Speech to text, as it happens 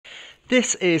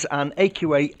This is an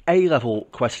AQA A-level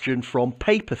question from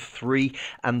paper 3,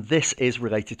 and this is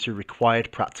related to required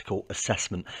practical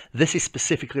assessment. This is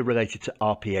specifically related to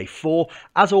RPA4.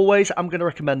 As always, I'm going to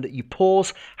recommend that you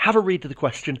pause, have a read of the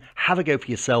question, have a go for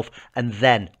yourself, and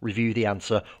then review the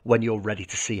answer when you're ready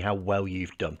to see how well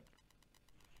you've done.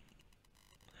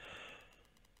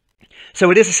 So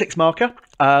it is a 6-marker.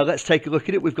 Let's take a look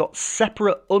at it. We've got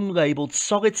separate unlabelled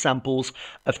solid samples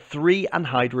of 3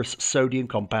 anhydrous sodium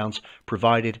compounds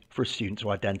provided for a student to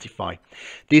identify.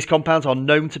 These compounds are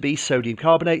known to be sodium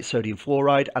carbonate, sodium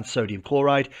fluoride and sodium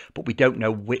chloride, but we don't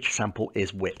know which sample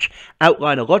is which.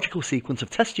 Outline a logical sequence of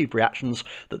test tube reactions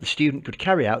that the student could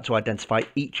carry out to identify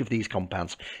each of these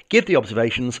compounds. Give the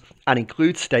observations and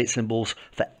include state symbols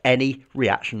for any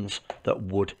reactions that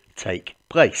would take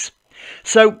place.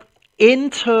 So in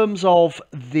terms of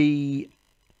the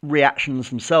reactions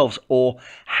themselves, or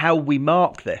how we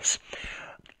mark this,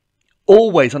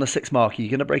 always on a 6-marker,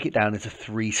 you're going to break it down into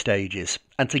 3 stages.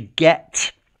 And to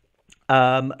get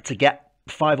 5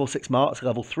 or 6 marks,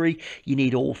 level 3, you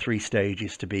need all 3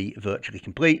 stages to be virtually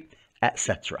complete,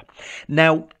 etc.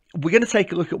 Now, we're going to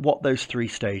take a look at what those 3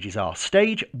 stages are.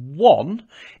 Stage 1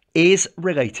 is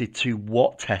related to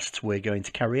what tests we're going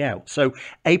to carry out. So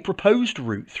a proposed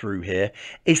route through here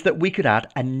is that we could add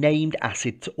a named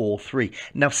acid to all 3.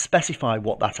 Now specify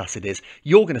what that acid is.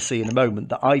 You're going to see in a moment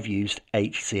that I've used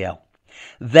HCl.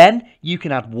 Then you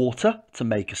can add water to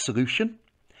make a solution,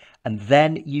 and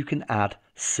then you can add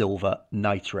silver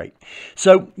nitrate.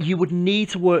 So you would need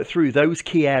to work through those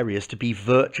key areas to be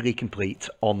virtually complete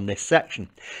on this section.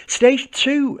 Stage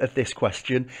 2 of this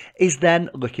question is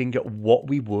then looking at what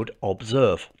we would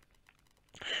observe.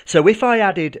 So if I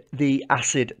added the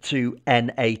acid to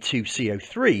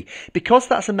Na2CO3, because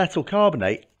that's a metal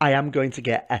carbonate, I am going to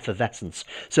get effervescence.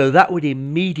 So that would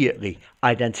immediately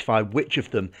identify which of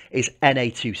them is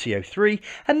Na2CO3,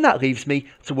 and that leaves me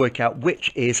to work out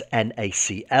which is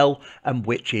NaCl and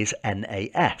which is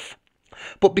NaF.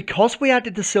 But because we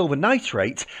added the silver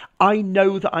nitrate, I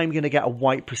know that I'm going to get a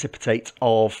white precipitate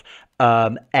of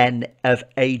AgCl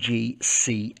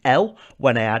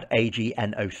when I add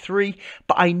AgNO3,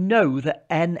 but I know that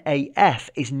NaF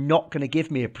is not going to give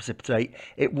me a precipitate.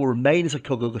 It will remain as a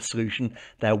colourless solution.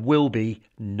 There will be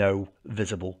no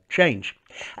visible change.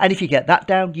 And if you get that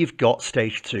down, you've got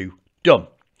stage 2 done.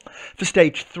 For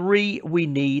stage 3, we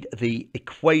need the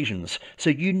equations. So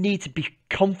you need to be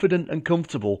confident and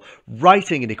comfortable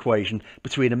writing an equation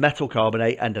between a metal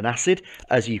carbonate and an acid,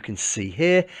 as you can see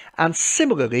here. And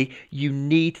similarly, you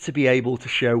need to be able to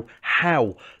show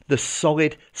how the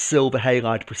solid silver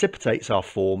halide precipitates are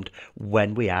formed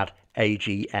when we add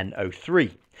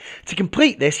AgNO3. To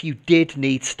complete this, you did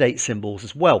need state symbols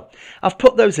as well. I've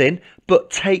put those in, but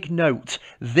take note,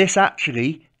 this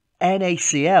actually,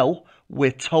 NaCl,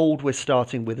 we're told we're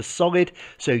starting with a solid,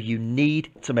 so you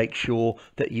need to make sure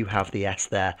that you have the S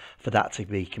there for that to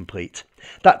be complete.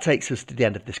 That takes us to the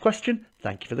end of this question.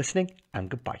 Thank you for listening, and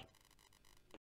goodbye.